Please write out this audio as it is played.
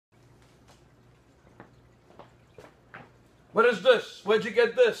What is this? Where'd you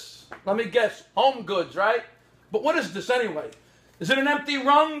get this? Let me guess. Home goods, right? But what is this anyway? Is it an empty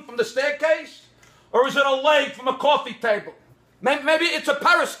rung from the staircase? Or is it a leg from a coffee table? Maybe it's a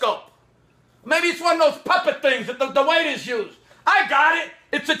periscope. Maybe it's one of those puppet things that the waiters use. I got it.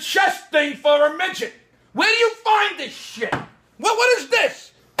 It's a chest thing for a midget. Where do you find this shit? What is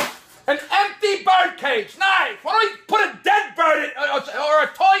this? An empty bird cage. Nice. Why don't you put a dead bird in, or a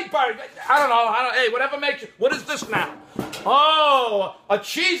toy bird? I don't know. Hey, whatever makes you. What is this now? Oh, a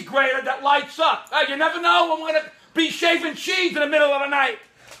cheese grater that lights up. Hey, you never know when we're going to be shaving cheese in the middle of the night.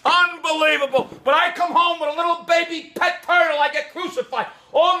 Unbelievable. But I come home with a little baby pet turtle, I get crucified.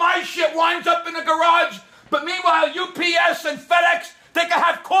 All my shit winds up in the garage. But meanwhile, UPS and FedEx, they can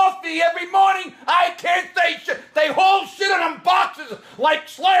have coffee every morning. I can't say shit. They haul shit in them boxes like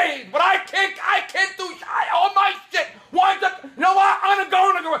slaves. But I can't do shit. All my shit winds up. You know what? I'm going to go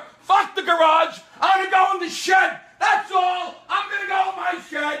in the garage. Fuck the garage. I'm going to go in the shed. That's all.